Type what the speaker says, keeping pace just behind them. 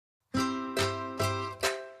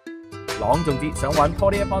朗誦節想揾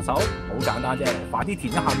Poly 幫手，好簡單啫，快啲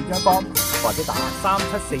填咗下面張 form，或者打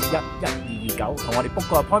37411229同我哋 book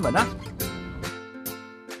個 appointment 啦。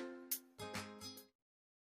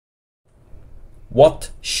What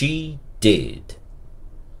She Did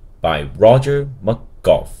by Roger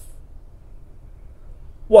McGough.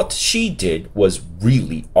 What she did was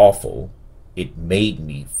really awful. It made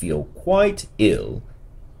me feel quite ill.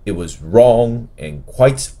 It was wrong and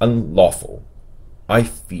quite unlawful. I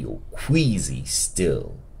feel queasy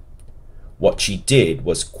still. What she did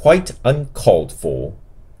was quite uncalled for.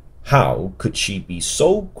 How could she be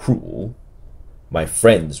so cruel? My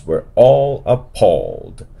friends were all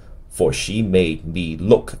appalled, for she made me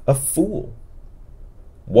look a fool.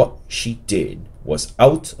 What she did was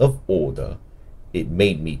out of order. It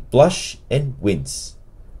made me blush and wince.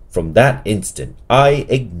 From that instant I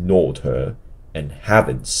ignored her and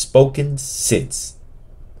haven't spoken since.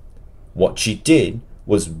 What she did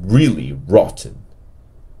was really rotten,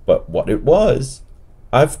 but what it was,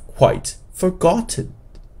 I've quite forgotten.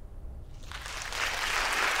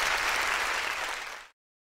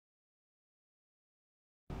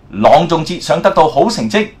 朗誦節想得到好成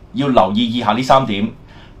績，要留意以下呢3點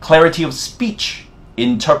 ：clarity of speech,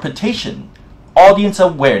 interpretation, audience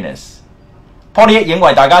awareness。Poly 已經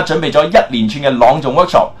為大家準備咗一連串嘅朗誦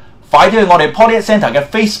workshop，快啲去我哋 Poly Centre 嘅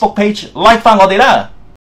Facebook page like 翻我哋啦！